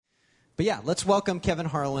But yeah, let's welcome Kevin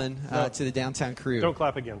Harlan to the Downtown Crew. Don't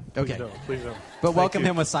clap again. Okay. Please don't. But welcome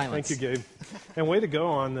him with silence. Thank you, Gabe. And way to go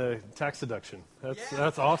on the tax deduction.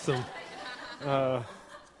 That's awesome.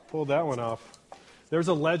 Pulled that one off. There's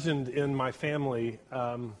a legend in my family,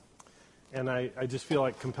 and I just feel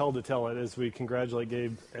like compelled to tell it as we congratulate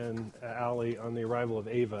Gabe and Allie on the arrival of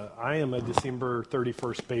Ava. I am a December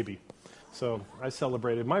 31st baby. So I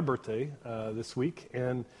celebrated my birthday this week,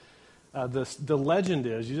 and the legend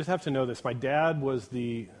is, you just have to know this, my dad was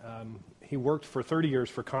he worked for 30 years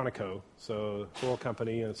for Conoco, so a oil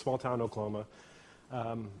company in a small town in Oklahoma,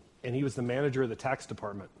 and he was the manager of the tax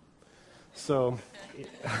department. So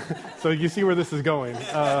you see where this is going.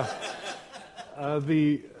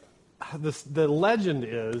 The legend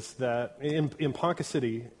is that in Ponca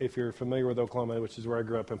City, if you're familiar with Oklahoma, which is where I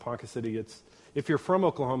grew up in Ponca City, if you're from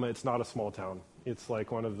Oklahoma, it's not a small town. It's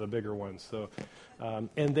like one of the bigger ones. So,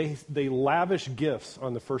 and they lavish gifts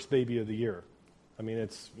on the first baby of the year. I mean,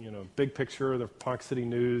 it's big picture of the Ponca City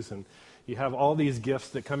News, and you have all these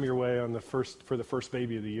gifts that come your way for the first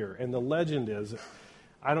baby of the year. And the legend is,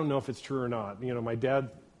 I don't know if it's true or not. My dad,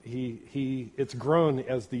 it's grown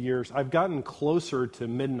as the years. I've gotten closer to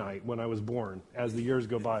midnight when I was born as the years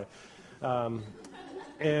go by.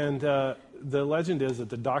 And the legend is that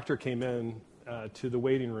the doctor came in to the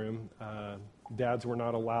waiting room. Dads were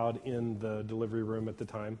not allowed in the delivery room at the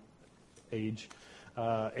time,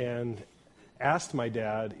 and asked my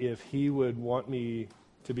dad if he would want me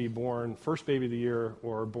to be born first baby of the year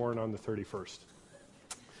or born on the 31st.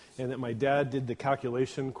 And that my dad did the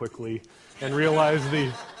calculation quickly and realized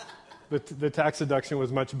the tax deduction was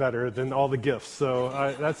much better than all the gifts. So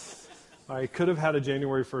I could have had a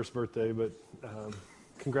January 1st birthday, but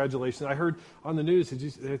congratulations. I heard on the news,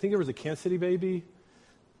 I think there was a Kansas City baby,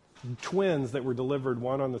 twins that were delivered,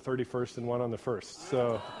 one on the 31st and one on the 1st.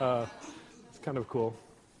 So it's kind of cool.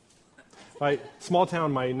 My small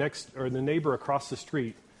town, the neighbor across the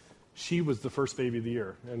street, she was the first baby of the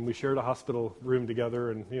year, and we shared a hospital room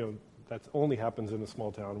together. And that only happens in a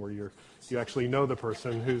small town where you actually know the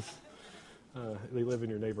person who's they live in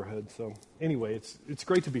your neighborhood. So anyway, it's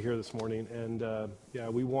great to be here this morning,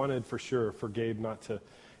 and we wanted for sure for Gabe not to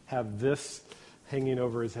have this hanging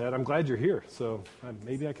over his head. I'm glad you're here, so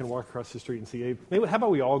maybe I can walk across the street and see Ava. How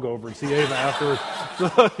about we all go over and see Ava afterwards?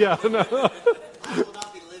 So, yeah, no. I will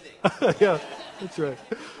not be living. Yeah, that's right.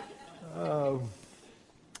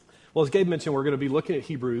 Well, as Gabe mentioned, we're going to be looking at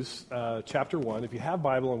Hebrews chapter 1. If you have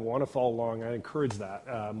Bible and want to follow along, I encourage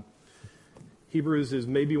that. Hebrews is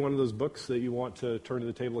maybe one of those books that you want to turn to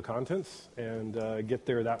the table of contents and get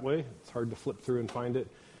there that way. It's hard to flip through and find it.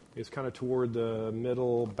 It's kind of toward the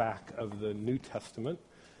middle back of the New Testament.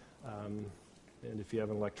 And if you have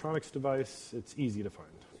an electronics device, it's easy to find,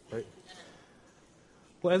 right?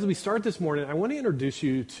 Well, as we start this morning, I want to introduce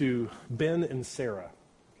you to Ben and Sarah.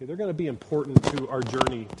 Okay, they're going to be important to our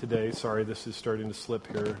journey today. Sorry, this is starting to slip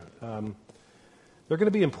here. They're going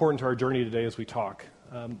to be important to our journey today as we talk.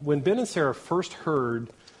 When Ben and Sarah first heard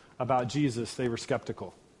about Jesus, they were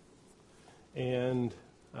skeptical. And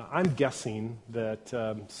I'm guessing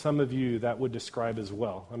that some of you that would describe as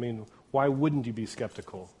well. I mean, why wouldn't you be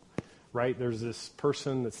skeptical, right? There's this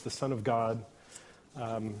person that's the Son of God.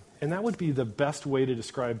 And that would be the best way to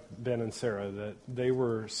describe Ben and Sarah, that they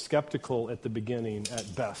were skeptical at the beginning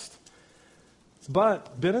at best.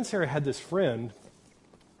 But Ben and Sarah had this friend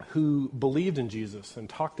who believed in Jesus and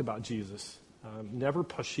talked about Jesus. Never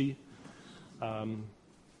pushy,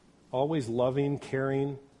 always loving,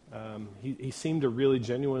 caring. He seemed to really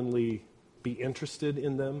genuinely be interested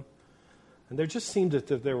in them. And there just seemed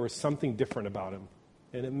that there was something different about him.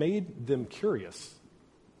 And it made them curious.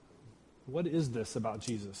 What is this about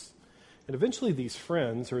Jesus? And eventually this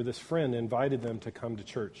friend invited them to come to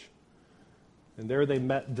church. And there they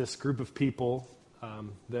met this group of people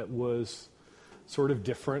that was sort of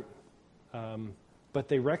different. But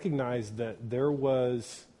they recognized that there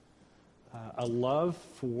was a love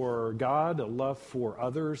for God, a love for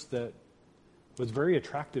others that was very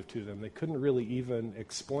attractive to them. They couldn't really even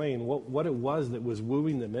explain what it was that was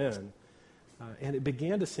wooing them in. And it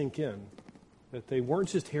began to sink in that they weren't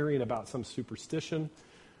just hearing about some superstition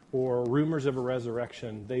or rumors of a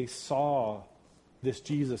resurrection. They saw this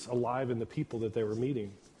Jesus alive in the people that they were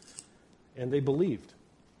meeting. And they believed.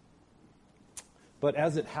 But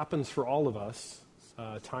as it happens for all of us,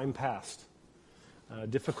 time passed.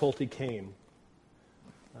 Difficulty came.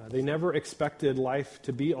 They never expected life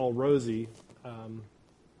to be all rosy,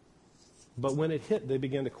 but when it hit, they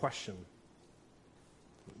began to question.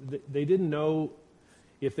 They didn't know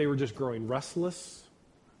if they were just growing restless,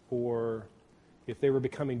 or if they were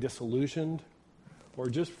becoming disillusioned, or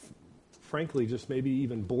just frankly, just maybe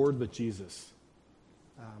even bored with Jesus.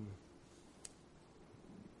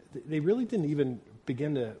 They really didn't even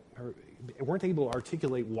begin to, or weren't able to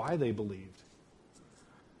articulate why they believed.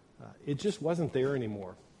 It just wasn't there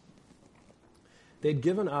anymore. They'd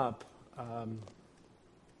given up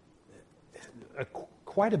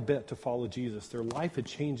quite a bit to follow Jesus. Their life had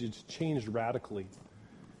changed radically.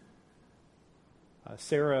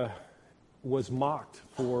 Sarah was mocked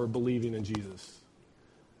for believing in Jesus.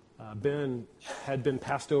 Ben had been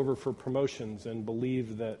passed over for promotions and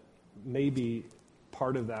believed that maybe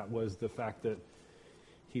part of that was the fact that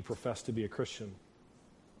he professed to be a Christian.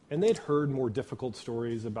 And they'd heard more difficult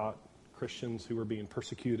stories about Christians who were being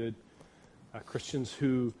persecuted, Christians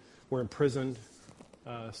who were imprisoned,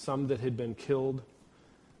 some that had been killed.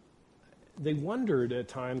 They wondered at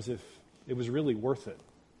times if it was really worth it.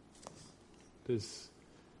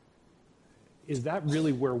 Is that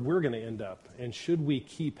really where we're going to end up? And should we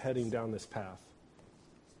keep heading down this path?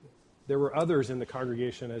 There were others in the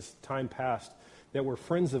congregation as time passed that were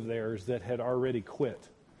friends of theirs that had already quit.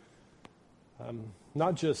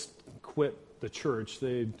 Not just quit the church,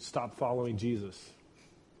 they stopped following Jesus.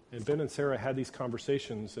 And Ben and Sarah had these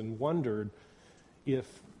conversations and wondered if,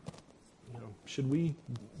 should we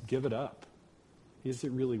give it up? Is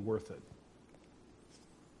it really worth it?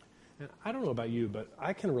 And I don't know about you, but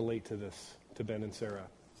I can relate to this, to Ben and Sarah.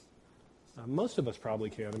 Most of us probably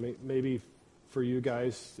can. Maybe for you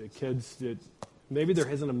guys, kids, maybe there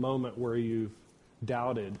isn't a moment where you've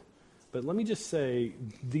doubted. But let me just say,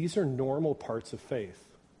 these are normal parts of faith.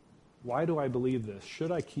 Why do I believe this?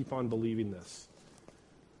 Should I keep on believing this?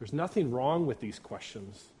 There's nothing wrong with these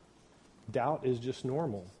questions. Doubt is just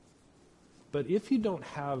normal. But if you don't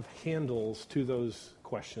have handles to those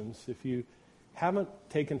questions, if you haven't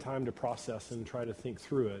taken time to process and try to think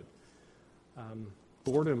through it,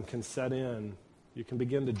 boredom can set in. You can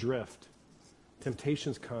begin to drift.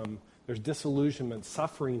 Temptations come. There's disillusionment.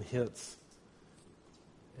 Suffering hits.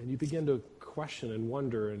 And you begin to question and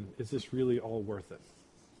wonder, and is this really all worth it?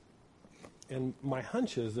 And my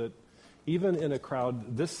hunch is that even in a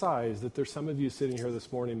crowd this size, that there's some of you sitting here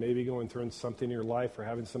this morning maybe going through something in your life or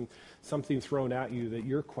having something thrown at you that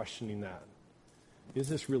you're questioning that. Is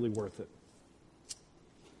this really worth it?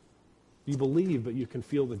 You believe, but you can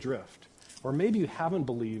feel the drift. Or maybe you haven't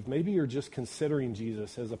believed. Maybe you're just considering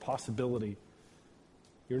Jesus as a possibility.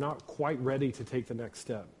 You're not quite ready to take the next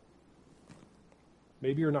step.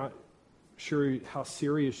 Maybe you're not sure how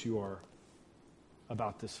serious you are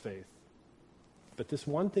about this faith. But this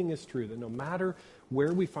one thing is true, that no matter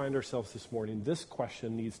where we find ourselves this morning, this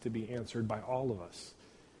question needs to be answered by all of us.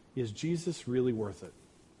 Is Jesus really worth it?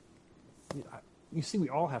 You see, we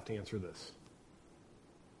all have to answer this.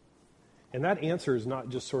 And that answer is not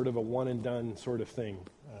just sort of a one-and-done sort of thing.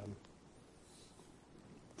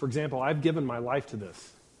 For example, I've given my life to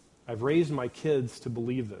this. I've raised my kids to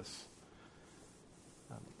believe this.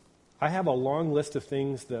 I have a long list of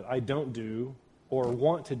things that I don't do or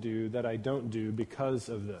want to do that I don't do because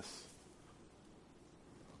of this.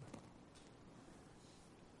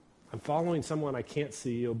 I'm following someone I can't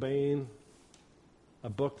see, obeying a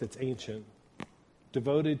book that's ancient,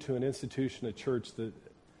 devoted to an institution, a church that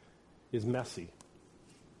is messy.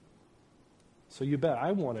 So you bet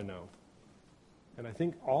I want to know. And I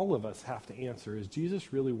think all of us have to answer, is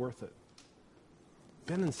Jesus really worth it?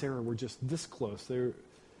 Ben and Sarah were just this close.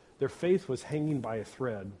 Their faith was hanging by a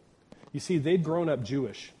thread. You see, they'd grown up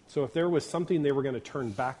Jewish. So if there was something they were going to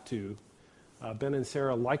turn back to, Ben and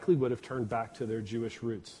Sarah likely would have turned back to their Jewish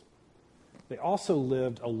roots. They also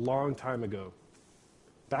lived a long time ago,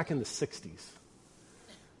 back in the 60s.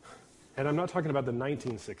 And I'm not talking about the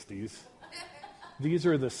 1960s. These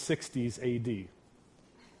are the 60s AD.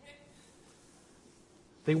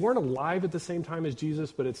 They weren't alive at the same time as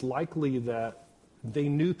Jesus, but it's likely that they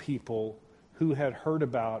knew people who had heard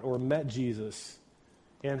about or met Jesus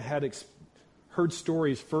and had heard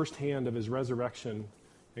stories firsthand of his resurrection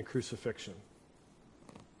and crucifixion.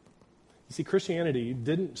 You see, Christianity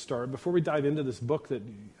didn't start, before we dive into this book that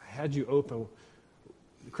had you open,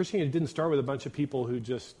 Christianity didn't start with a bunch of people who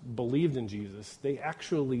just believed in Jesus. They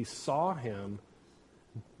actually saw him,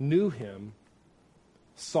 knew him,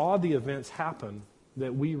 saw the events happen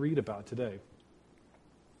that we read about today.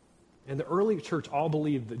 And the early church all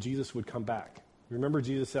believed that Jesus would come back. Remember,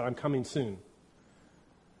 Jesus said, "I'm coming soon."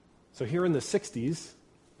 So here in the 60s,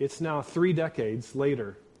 it's now 3 decades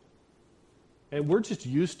later, and we're just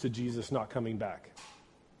used to Jesus not coming back.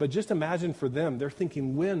 But just imagine for them, they're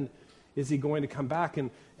thinking, when is he going to come back?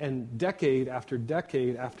 And decade after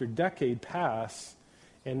decade after decade pass,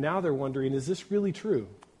 and now they're wondering, is this really true?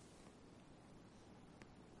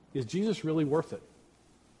 Is Jesus really worth it?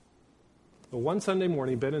 But one Sunday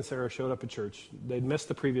morning, Ben and Sarah showed up at church. They'd missed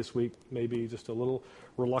the previous week, maybe just a little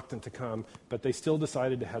reluctant to come, but they still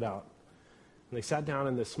decided to head out. And they sat down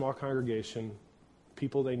in this small congregation,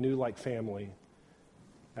 people they knew like family,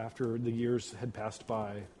 after the years had passed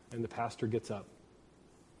by, and the pastor gets up.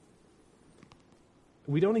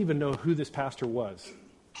 We don't even know who this pastor was,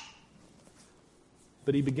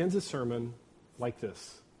 but he begins his sermon like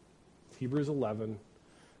this. Hebrews 11,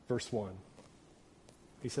 verse 1.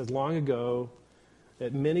 He says, long ago,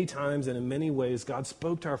 at many times and in many ways, God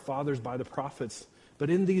spoke to our fathers by the prophets.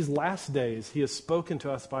 But in these last days, he has spoken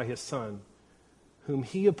to us by his Son, whom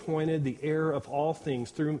he appointed the heir of all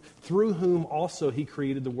things, through whom also he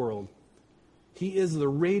created the world. He is the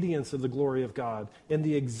radiance of the glory of God and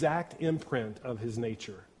the exact imprint of his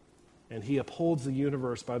nature. And he upholds the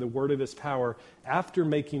universe by the word of his power. After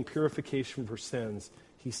making purification for sins,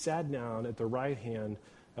 he sat down at the right hand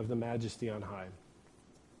of the Majesty on high.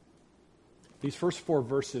 These first 4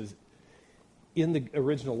 verses in the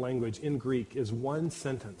original language, in Greek, is one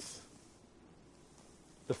sentence.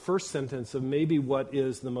 The first sentence of maybe what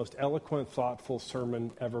is the most eloquent, thoughtful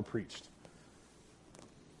sermon ever preached.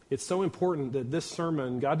 It's so important that this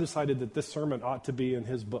sermon, God decided that this sermon ought to be in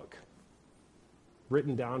his book,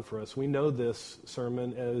 written down for us. We know this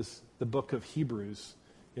sermon as the book of Hebrews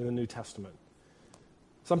in the New Testament.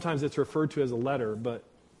 Sometimes it's referred to as a letter, but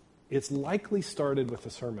it's likely started with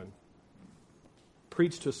a sermon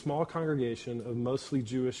preached to a small congregation of mostly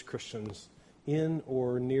Jewish Christians in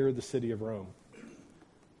or near the city of Rome.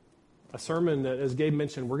 A sermon that, as Gabe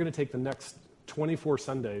mentioned, we're going to take the next 24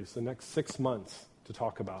 Sundays, the next 6 months to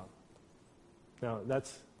talk about. Now,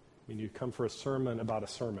 you come for a sermon about a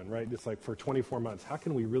sermon, right? It's like for 24 months. How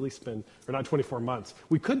can we really spend, or not 24 months.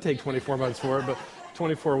 We could take 24 months for it, but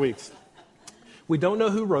 24 weeks. We don't know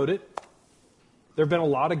who wrote it. There have been a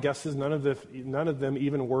lot of guesses, none of them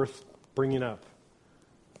even worth bringing up.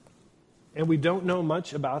 And we don't know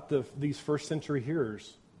much about these first century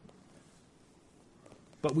hearers.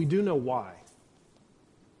 But we do know why.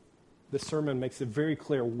 This sermon makes it very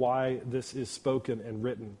clear why this is spoken and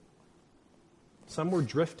written. Some were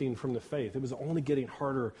drifting from the faith. It was only getting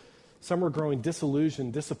harder. Some were growing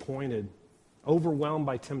disillusioned, disappointed, overwhelmed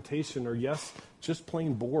by temptation, or yes, just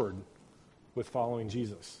plain bored with following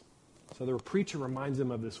Jesus. So the preacher reminds them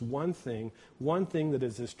of this one thing that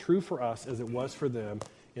is as true for us as it was for them,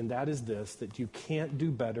 and that is this, that you can't do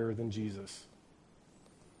better than Jesus.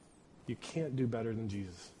 You can't do better than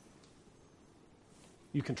Jesus.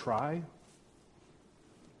 You can try.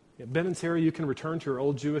 Ben and Sarah, you can return to your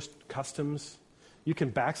old Jewish customs. You can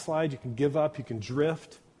backslide, you can give up, you can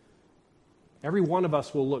drift. Every one of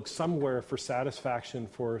us will look somewhere for satisfaction,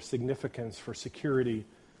 for significance, for security,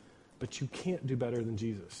 but you can't do better than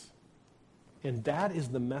Jesus. And that is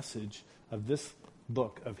the message of this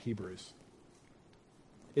book of Hebrews.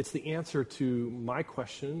 It's the answer to my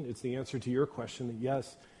question. It's the answer to your question that,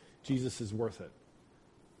 yes, Jesus is worth it.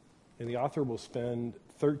 And the author will spend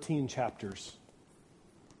 13 chapters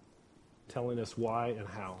telling us why and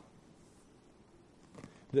how.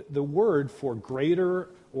 The word for greater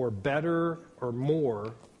or better or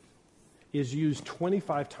more is used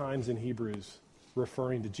 25 times in Hebrews,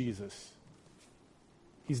 referring to Jesus.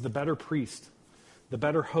 He's the better priest, the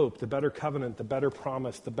better hope, the better covenant, the better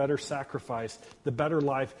promise, the better sacrifice, the better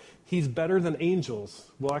life. He's better than angels.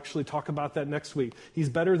 We'll actually talk about that next week. He's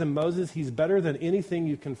better than Moses. He's better than anything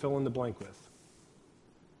you can fill in the blank with.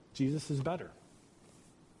 Jesus is better.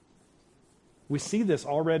 We see this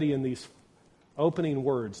already in these opening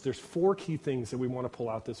words. There's 4 key things that we want to pull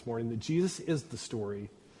out this morning. That Jesus is the story.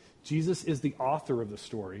 Jesus is the author of the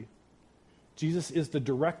story. Jesus is the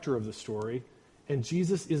director of the story. And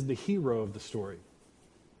Jesus is the hero of the story.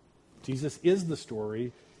 Jesus is the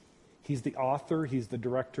story. He's the author, he's the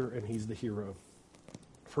director, and he's the hero.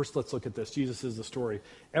 First, let's look at this. Jesus is the story.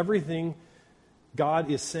 Everything God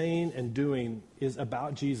is saying and doing is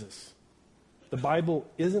about Jesus. The Bible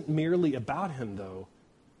isn't merely about him, though.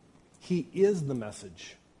 He is the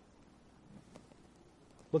message.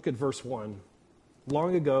 Look at verse 1.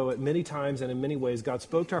 Long ago, at many times and in many ways, God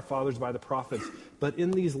spoke to our fathers by the prophets, but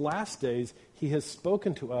in these last days, he has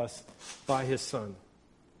spoken to us by his Son.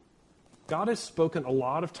 God has spoken a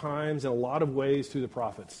lot of times in a lot of ways through the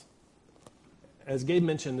prophets. As Gabe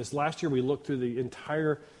mentioned, this last year we looked through the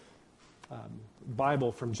entire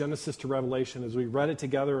Bible from Genesis to Revelation as we read it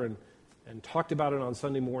together and talked about it on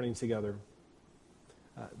Sunday mornings together.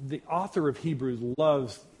 The author of Hebrews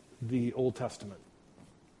loves the Old Testament.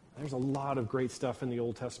 There's a lot of great stuff in the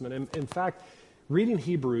Old Testament. And in fact, reading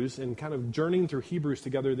Hebrews and kind of journeying through Hebrews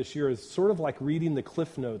together this year is sort of like reading the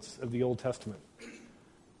Cliff Notes of the Old Testament.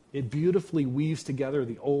 It beautifully weaves together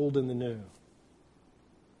the old and the new.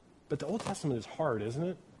 But the Old Testament is hard, isn't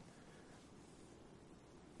it?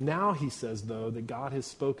 Now he says, though, that God has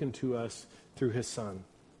spoken to us through his Son.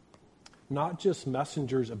 Not just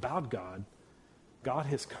messengers about God, God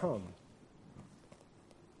has come.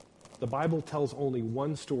 The Bible tells only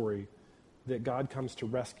one story, that God comes to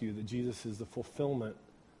rescue, that Jesus is the fulfillment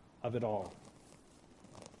of it all.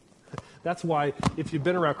 That's why, if you've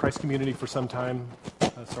been around Christ Community for some time,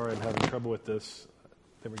 sorry, I'm having trouble with this.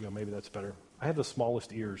 There we go, maybe that's better. I have the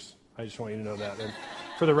smallest ears. I just want you to know that. And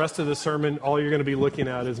for the rest of the sermon, all you're going to be looking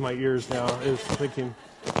at is my ears now, is thinking,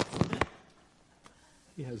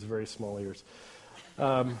 he has very small ears.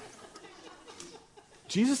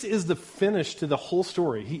 Jesus is the finish to the whole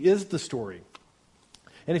story. He is the story.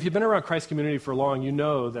 And if you've been around Christ Community for long, you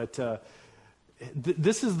know that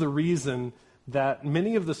this is the reason that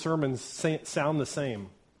many of the sermons sound the same.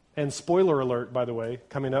 And spoiler alert, by the way,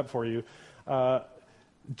 coming up for you,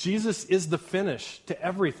 Jesus is the finish to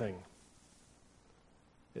everything.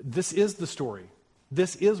 This is the story.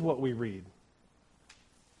 This is what we read.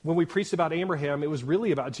 When we preached about Abraham, it was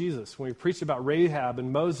really about Jesus. When we preached about Rahab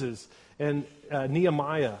and Moses and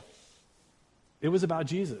Nehemiah, it was about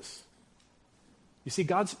Jesus. You see,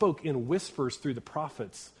 God spoke in whispers through the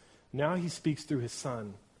prophets. Now he speaks through his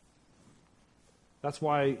Son. That's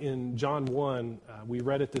why in John 1, we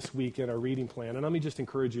read it this week in our reading plan. And let me just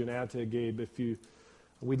encourage you and add to Gabe,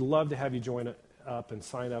 we'd love to have you join up and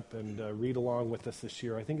sign up and read along with us this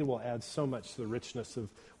year. I think it will add so much to the richness of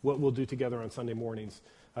what we'll do together on Sunday mornings.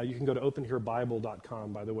 You can go to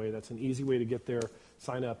openherebible.com, by the way. That's an easy way to get there.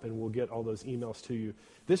 Sign up, and we'll get all those emails to you.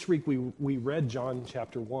 This week, we read John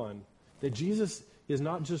chapter 1, that Jesus is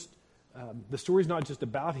not just, the story's not just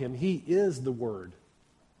about him. He is the Word.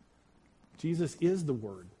 Jesus is the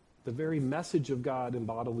Word, the very message of God in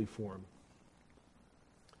bodily form.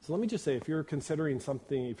 So let me just say, if you're considering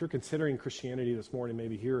Christianity this morning,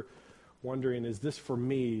 maybe here wondering, is this for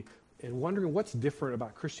me? And wondering what's different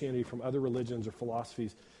about Christianity from other religions or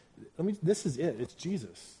philosophies, this is it. It's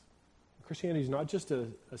Jesus. Christianity is not just a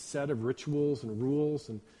set of rituals and rules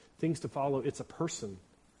and things to follow. It's a person.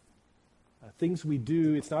 Things we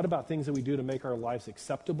do, it's not about things that we do to make our lives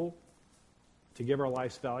acceptable, to give our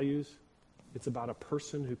lives values. It's about a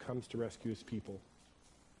person who comes to rescue his people.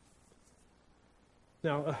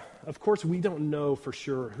 Now, of course, we don't know for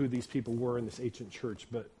sure who these people were in this ancient church,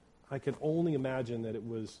 but I can only imagine that it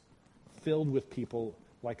was filled with people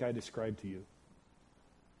like I described to you,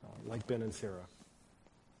 like Ben and Sarah.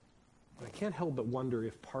 I can't help but wonder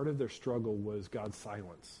if part of their struggle was God's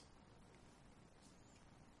silence.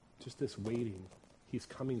 Just this waiting. He's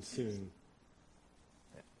coming soon.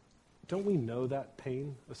 Don't we know that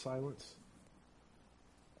pain of silence?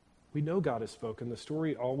 We know God has spoken. The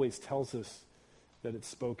story always tells us that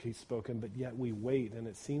he's spoken, but yet we wait, and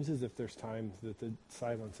it seems as if there's times that the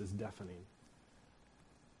silence is deafening.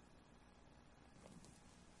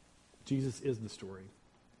 Jesus is the story.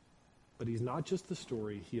 But he's not just the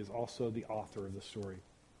story, he is also the author of the story.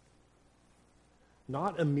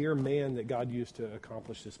 Not a mere man that God used to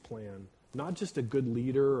accomplish this plan. Not just a good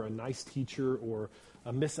leader or a nice teacher or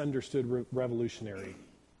a misunderstood revolutionary.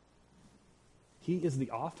 He is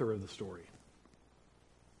the author of the story.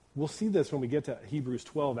 We'll see this when we get to Hebrews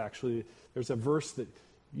 12, actually. There's a verse that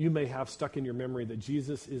you may have stuck in your memory that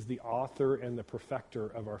Jesus is the author and the perfecter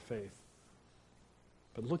of our faith.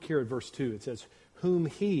 But look here at verse 2. It says, whom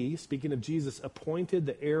he, speaking of Jesus, appointed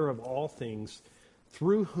the heir of all things,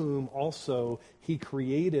 through whom also he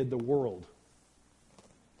created the world.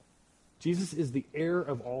 Jesus is the heir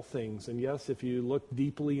of all things. And yes, if you look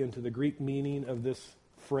deeply into the Greek meaning of this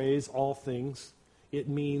phrase, all things, it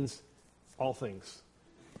means all things.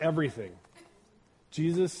 Everything.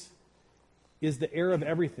 Jesus is the heir of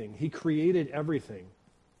everything. He created everything.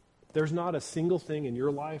 There's not a single thing in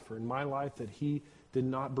your life or in my life that he did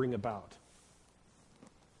not bring about.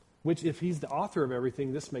 Which, if he's the author of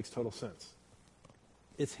everything, this makes total sense.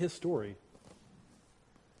 It's his story.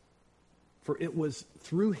 For it was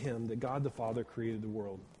through him that God the Father created the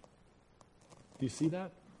world. Do you see that?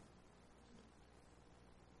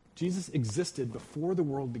 Jesus existed before the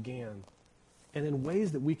world began, and in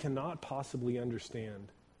ways that we cannot possibly understand.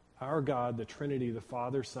 Our God, the Trinity, the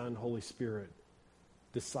Father, Son, Holy Spirit,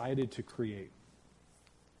 decided to create.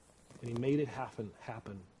 And he made it happen.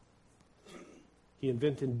 He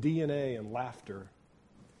invented DNA and laughter.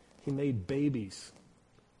 He made babies.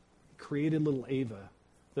 He created little Ava.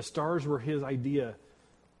 The stars were his idea.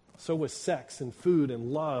 So was sex and food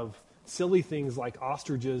and love. Silly things like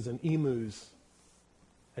ostriches and emus.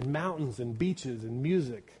 And mountains and beaches and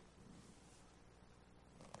music.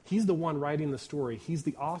 He's the one writing the story. He's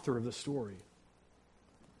the author of the story.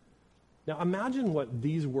 Now imagine what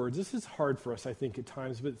these words, this is hard for us, I think, at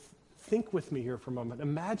times, but think with me here for a moment.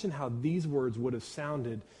 Imagine how these words would have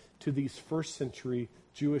sounded to these first century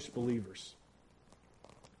Jewish believers.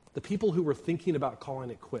 The people who were thinking about calling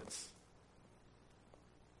it quits.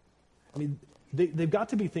 I mean, they've got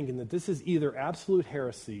to be thinking that this is either absolute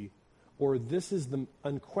heresy or this is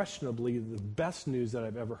unquestionably the best news that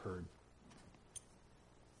I've ever heard.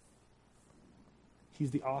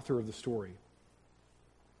 He's the author of the story,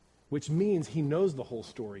 which means he knows the whole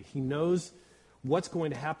story. He knows what's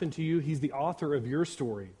going to happen to you. He's the author of your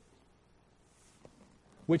story,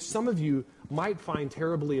 which some of you might find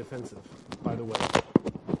terribly offensive, by the way.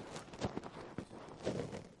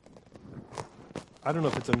 I don't know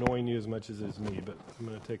if it's annoying you as much as it is me, but I'm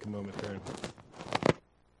going to take a moment there.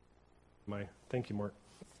 Thank you, Mark.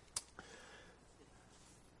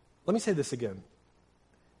 Let me say this again.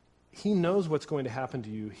 He knows what's going to happen to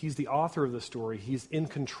you. He's the author of the story. He's in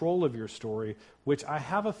control of your story, which I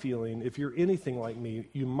have a feeling, if you're anything like me,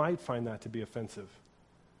 you might find that to be offensive.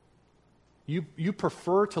 You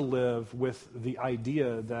prefer to live with the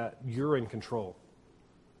idea that you're in control,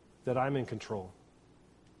 that I'm in control.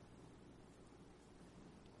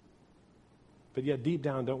 But yet, deep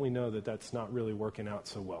down, don't we know that that's not really working out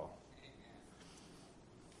so well?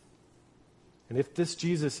 And if this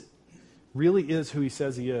Jesus really is who he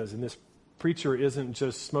says he is, and this preacher isn't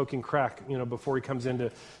just smoking crack, before he comes in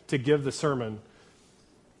to give the sermon,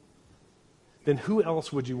 then who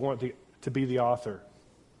else would you want to be the author?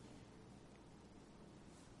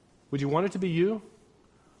 Would you want it to be you?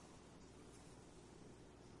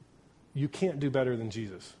 You can't do better than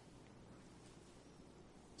Jesus.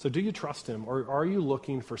 So do you trust him, or are you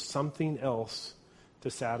looking for something else to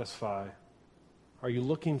satisfy? Are you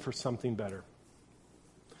looking for something better?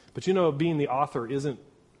 But being the author isn't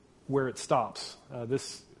where it stops.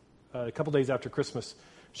 A couple days after Christmas,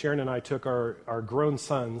 Sharon and I took our grown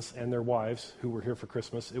sons and their wives, who were here for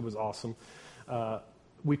Christmas. It was awesome.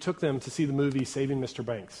 We took them to see the movie Saving Mr.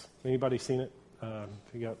 Banks. Anybody seen it?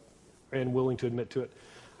 And willing to admit to it.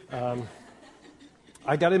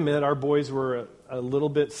 I got to admit, our boys were a little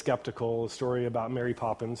bit skeptical. A story about Mary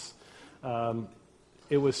Poppins.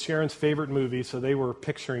 It was Sharon's favorite movie, so they were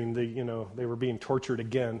picturing they were being tortured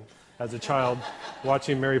again as a child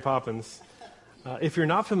watching Mary Poppins. If you're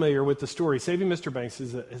not familiar with the story, Saving Mr. Banks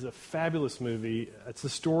is a fabulous movie. It's the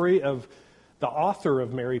story of the author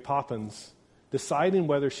of Mary Poppins deciding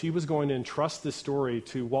whether she was going to entrust this story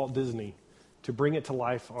to Walt Disney to bring it to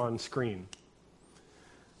life on screen.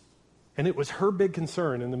 And it was her big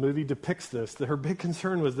concern, and the movie depicts this, that her big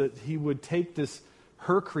concern was that he would take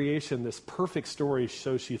her creation, this perfect story,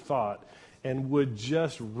 so she thought, and would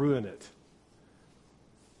just ruin it.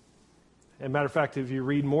 As a matter of fact, if you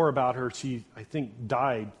read more about her, she, I think,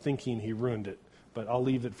 died thinking he ruined it. But I'll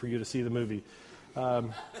leave it for you to see the movie.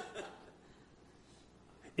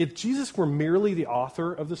 If Jesus were merely the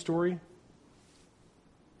author of the story,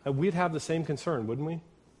 we'd have the same concern, wouldn't we?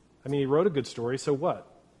 I mean, he wrote a good story, so what?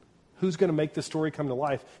 Who's going to make this story come to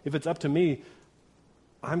life? If it's up to me,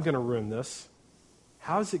 I'm going to ruin this.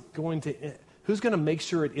 How's it going to end? Who's going to make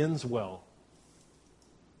sure it ends well?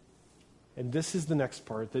 And this is the next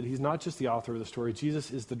part, that he's not just the author of the story. Jesus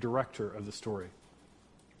is the director of the story.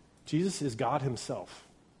 Jesus is God himself.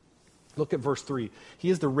 Look at verse 3. He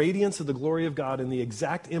is the radiance of the glory of God and the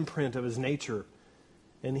exact imprint of his nature.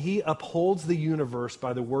 And he upholds the universe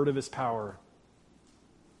by the word of his power.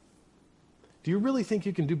 Do you really think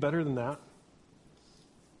you can do better than that?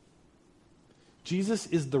 Jesus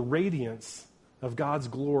is the radiance of God's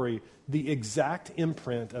glory, the exact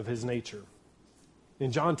imprint of his nature.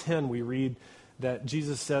 In John 10, we read that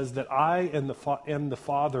Jesus says that I and the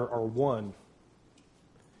Father are one.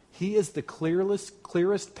 He is the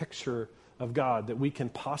clearest picture of God that we can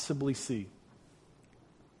possibly see.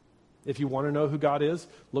 If you want to know who God is,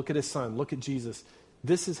 look at his Son. Look at Jesus.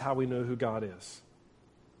 This is how we know who God is.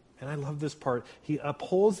 And I love this part. He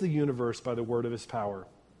upholds the universe by the word of his power.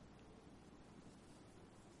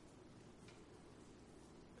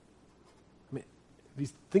 I mean, if you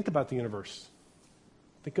think about the universe,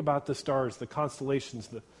 think about the stars, the constellations,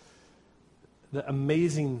 the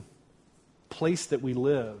amazing place that we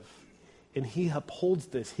live. And he upholds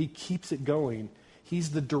this. He keeps it going.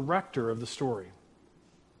 He's the director of the story.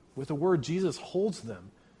 With the word, Jesus holds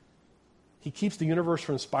them. He keeps the universe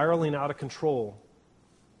from spiraling out of control.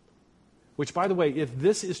 Which, by the way, if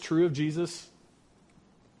this is true of Jesus,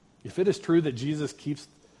 if it is true that Jesus keeps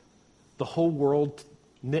the whole world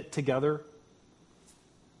knit together,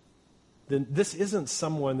 then this isn't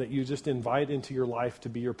someone that you just invite into your life to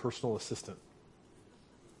be your personal assistant.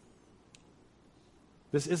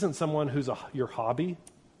 This isn't someone who's your hobby.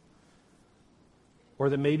 or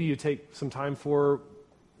that maybe you take some time for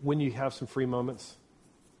when you have some free moments.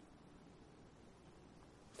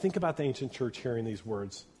 Think about the ancient church hearing these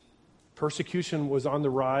words. Persecution was on the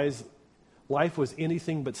rise. Life was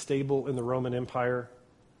anything but stable in the Roman Empire.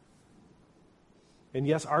 And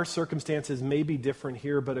yes, our circumstances may be different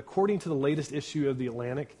here, but according to the latest issue of The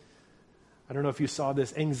Atlantic, I don't know if you saw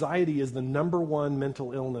this, anxiety is the #1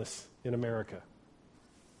 mental illness in America.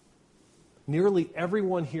 Nearly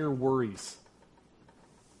everyone here worries.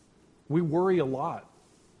 We worry a lot.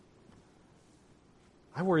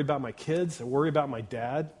 I worry about my kids. I worry about my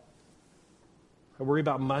dad. I worry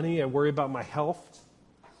about money. I worry about my health.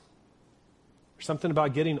 There's something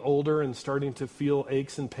about getting older and starting to feel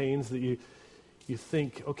aches and pains that you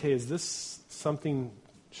think, okay, is this something,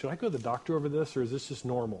 should I go to the doctor over this, or is this just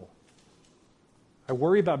normal? I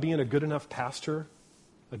worry about being a good enough pastor,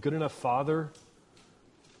 a good enough father.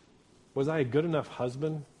 Was I a good enough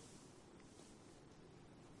husband?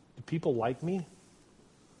 Do people like me?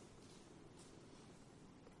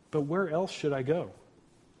 But where else should I go?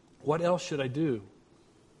 What else should I do?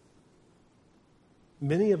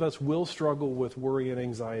 Many of us will struggle with worry and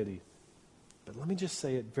anxiety. But let me just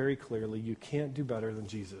say it very clearly. You can't do better than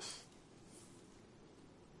Jesus.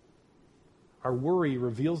 Our worry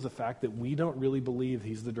reveals the fact that we don't really believe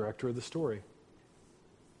he's the director of the story.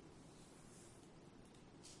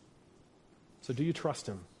 So do you trust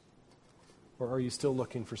him? Or are you still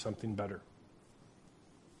looking for something better?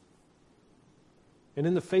 And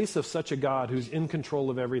in the face of such a God who's in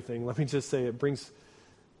control of everything, let me just say it brings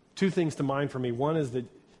two things to mind for me. One is that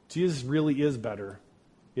Jesus really is better.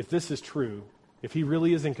 If this is true, if he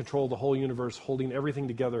really is in control of the whole universe, holding everything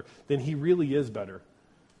together, then he really is better.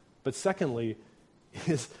 But secondly,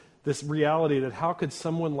 is this reality that how could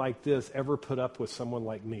someone like this ever put up with someone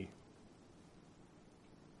like me?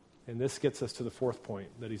 And this gets us to the fourth point,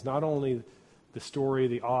 that he's not only the story,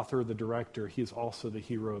 the author, the director, he is also the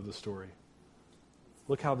hero of the story.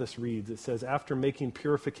 Look how this reads. It says, after making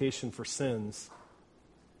purification for sins,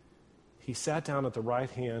 he sat down at the right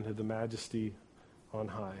hand of the Majesty on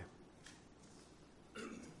high.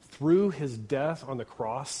 Through his death on the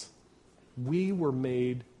cross,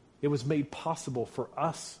 it was made possible for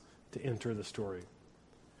us to enter the story,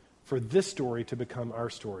 for this story to become our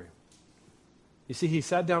story. You see, he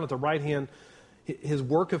sat down at the right hand. His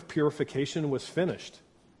work of purification was finished.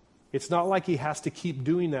 It's not like he has to keep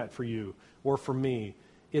doing that for you or for me.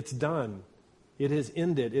 It's done. It has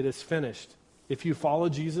ended. It is finished. If you follow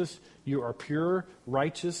Jesus, you are pure,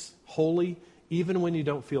 righteous, holy, even when you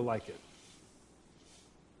don't feel like it.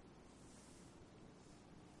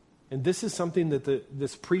 And this is something that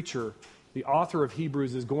this preacher, the author of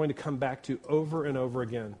Hebrews, is going to come back to over and over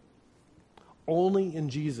again. Only in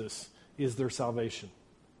Jesus is there salvation.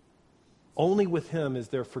 Only with him is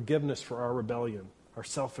there forgiveness for our rebellion, our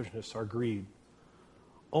selfishness, our greed.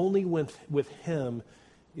 Only with him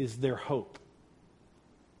is there hope.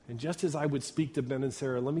 And just as I would speak to Ben and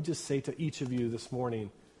Sarah, let me just say to each of you this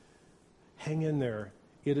morning, hang in there.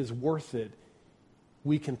 It is worth it.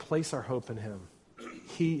 We can place our hope in him.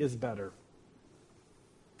 He is better.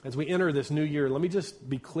 As we enter this new year, let me just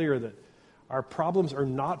be clear that our problems are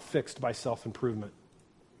not fixed by self-improvement.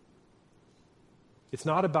 It's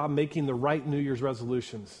not about making the right New Year's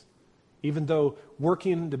resolutions. Even though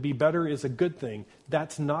working to be better is a good thing,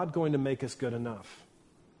 that's not going to make us good enough.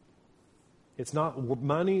 It's not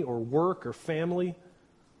money or work or family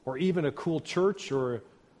or even a cool church or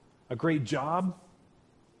a great job.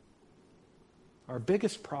 Our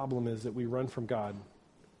biggest problem is that we run from God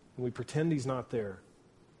and we pretend he's not there.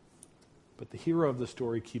 But the hero of the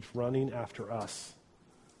story keeps running after us.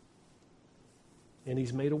 And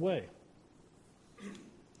he's made a way.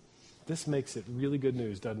 This makes it really good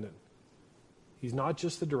news, doesn't it? He's not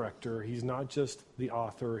just the director. He's not just the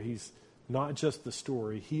author. He's not just the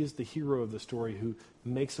story. He is the hero of the story who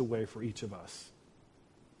makes a way for each of us.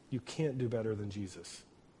 You can't do better than Jesus.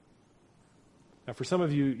 Now, for some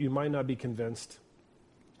of you, you might not be convinced.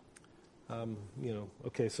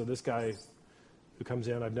 Okay, so this guy who comes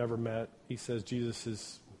in, I've never met, he says Jesus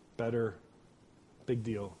is better, big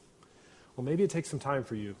deal. Well, maybe it takes some time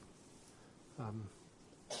for you.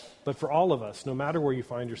 But for all of us, no matter where you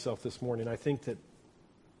find yourself this morning, I think that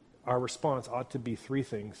our response ought to be three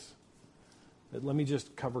things that let me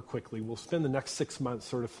just cover quickly. We'll spend the next 6 months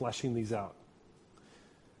sort of fleshing these out.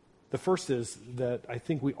 The first is that I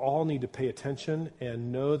think we all need to pay attention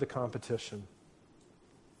and know the competition.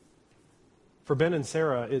 For Ben and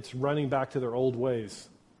Sarah, it's running back to their old ways,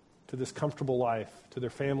 to this comfortable life, to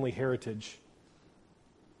their family heritage.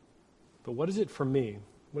 But what is it for me?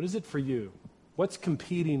 What is it for you? What's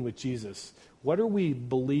competing with Jesus? What are we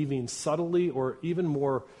believing subtly or even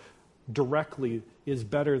more directly is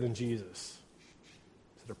better than Jesus?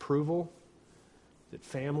 Is it approval? Is it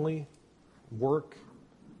family? Work?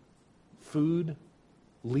 Food?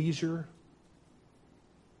 Leisure?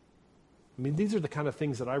 I mean, these are the kind of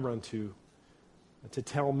things that I run to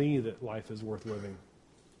tell me that life is worth living.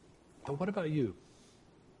 But what about you?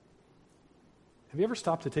 Have you ever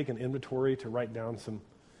stopped to take an inventory to write down some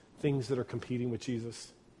things that are competing with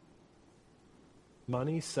Jesus?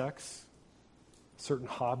 Money, sex, a certain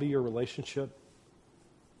hobby or relationship.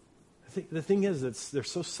 The thing is, they're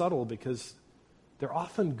so subtle because they're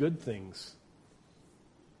often good things.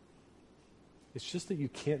 It's just that you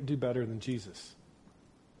can't do better than Jesus.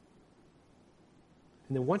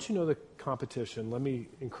 And then once you know the competition, let me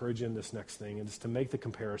encourage you in this next thing, and it's to make the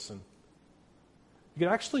comparison. You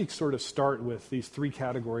can actually sort of start with these three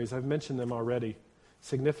categories. I've mentioned them already.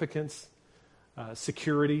 Significance,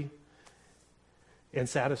 security, and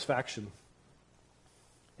satisfaction.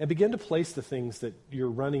 And begin to place the things that you're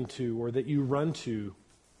running to or that you run to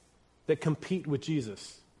that compete with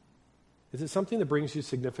Jesus. Is it something that brings you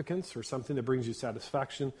significance or something that brings you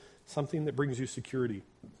satisfaction, something that brings you security?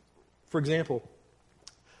 For example,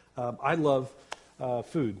 I love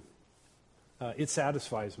food. It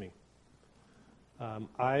satisfies me.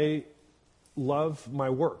 I love my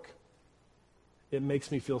work. It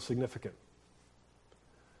makes me feel significant.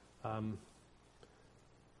 I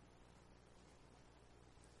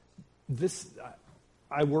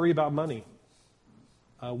worry about money.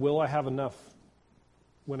 Will I have enough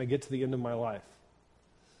when I get to the end of my life?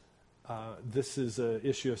 This is an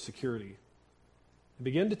issue of security.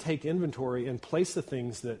 Begin to take inventory and place the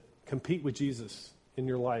things that compete with Jesus in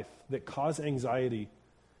your life, that cause anxiety,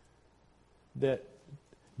 that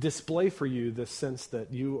display for you the sense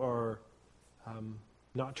that you are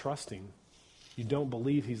not trusting. You don't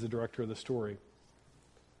believe he's the director of the story.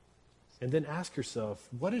 And then ask yourself,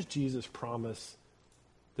 what does Jesus promise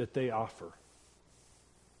that they offer?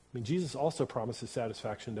 I mean, Jesus also promises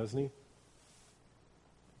satisfaction, doesn't he?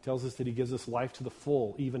 He tells us that he gives us life to the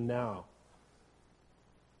full, even now.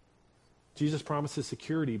 Jesus promises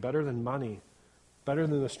security, better than money, better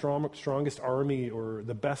than the strongest army or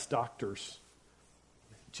the best doctors.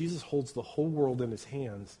 Jesus holds the whole world in his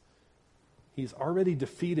hands. He's already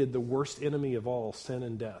defeated the worst enemy of all, sin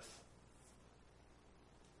and death.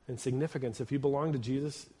 And significance, if you belong to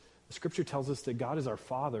Jesus, the scripture tells us that God is our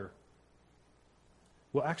Father.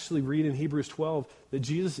 We'll actually read in Hebrews 12 that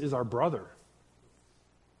Jesus is our brother.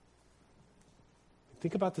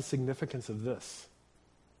 Think about the significance of this.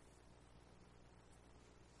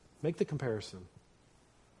 Make the comparison.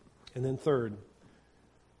 And then third,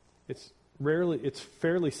 it's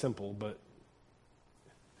fairly simple, but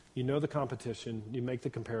you know the competition, you make the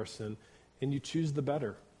comparison, and you choose the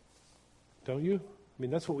better. Don't you? I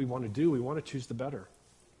mean, that's what we want to do. We want to choose the better.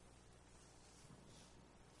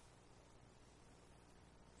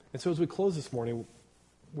 And so as we close this morning,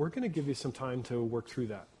 we're going to give you some time to work through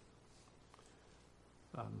that.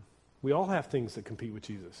 We all have things that compete with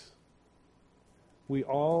Jesus. We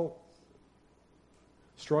all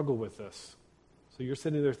struggle with this. So you're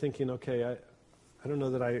sitting there thinking, okay, I don't know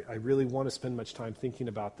that I really want to spend much time thinking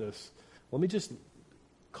about this. Let me just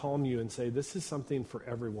calm you and say this is something for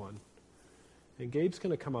everyone. And Gabe's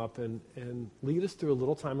going to come up and lead us through a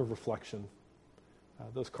little time of reflection.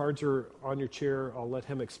 Those cards are on your chair. I'll let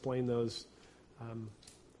him explain those.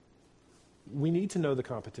 We need to know the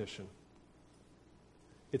competition.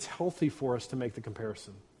 It's healthy for us to make the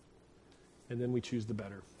comparison. And then we choose the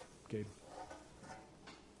better. Gabe.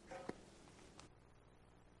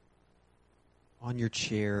 On your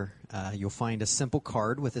chair, you'll find a simple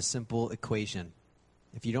card with a simple equation.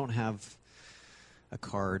 If you don't have a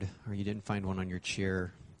card or you didn't find one on your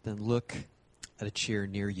chair, then look at a chair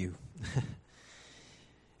near you.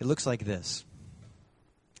 It looks like this.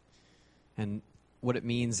 And what it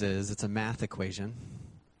means is it's a math equation.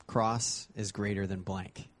 Cross is greater than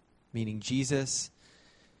blank, meaning Jesus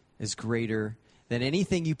is greater than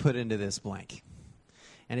anything you put into this blank.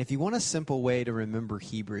 And if you want a simple way to remember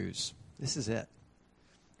Hebrews, this is it.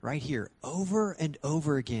 Right here, over and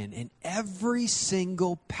over again, in every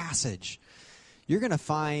single passage, you're going to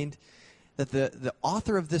find that the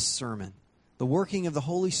author of this sermon, the working of the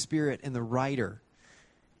Holy Spirit and the writer,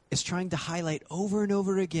 is trying to highlight over and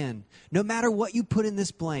over again, no matter what you put in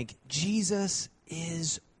this blank, Jesus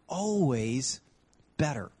is always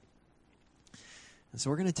better. And so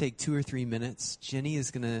we're going to take 2 or 3 minutes. Jenny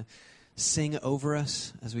is going to sing over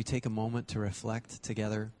us as we take a moment to reflect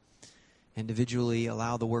together. Individually,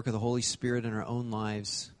 allow the work of the Holy Spirit in our own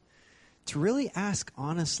lives to really ask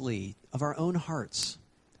honestly of our own hearts,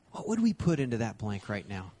 what would we put into that blank right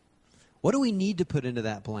now? What do we need to put into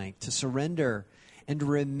that blank to surrender and to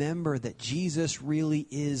remember that Jesus really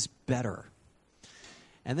is better?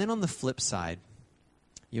 And then on the flip side,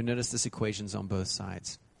 you'll notice this equation's on both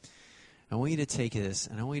sides. I want you to take this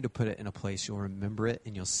and I want you to put it in a place you'll remember it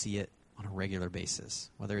and you'll see it on a regular basis.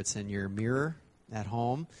 Whether it's in your mirror at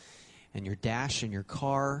home, in your dash in your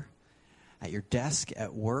car, at your desk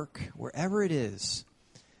at work, wherever it is,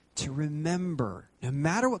 to remember, no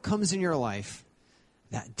matter what comes in your life,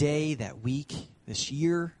 that day, that week, this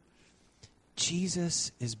year,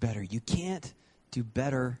 Jesus is better. You can't do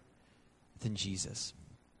better than Jesus.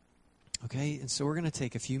 Okay? And so we're going to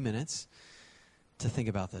take a few minutes to think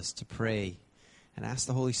about this, to pray, and ask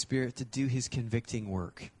the Holy Spirit to do his convicting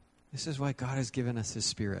work. This is why God has given us his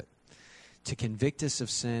Spirit, to convict us of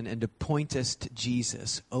sin and to point us to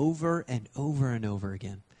Jesus over and over and over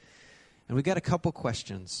again. And we've got a couple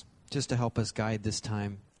questions just to help us guide this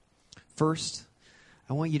time. First,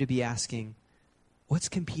 I want you to be asking, what's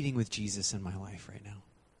competing with Jesus in my life right now?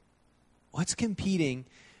 What's competing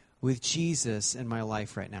with Jesus in my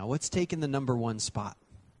life right now? What's taking the number one spot?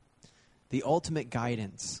 The ultimate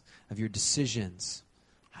guidance of your decisions,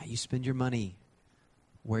 how you spend your money,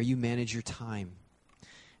 where you manage your time.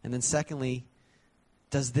 And then secondly,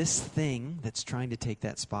 does this thing that's trying to take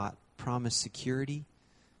that spot promise security,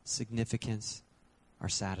 significance, or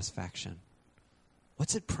satisfaction?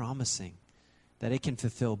 What's it promising that it can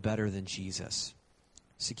fulfill better than Jesus?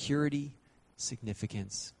 Security,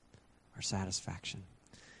 significance, or satisfaction?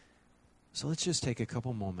 So let's just take a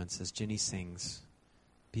couple moments as Jenny sings.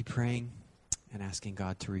 Be praying and asking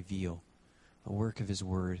God to reveal a work of his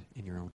word in your own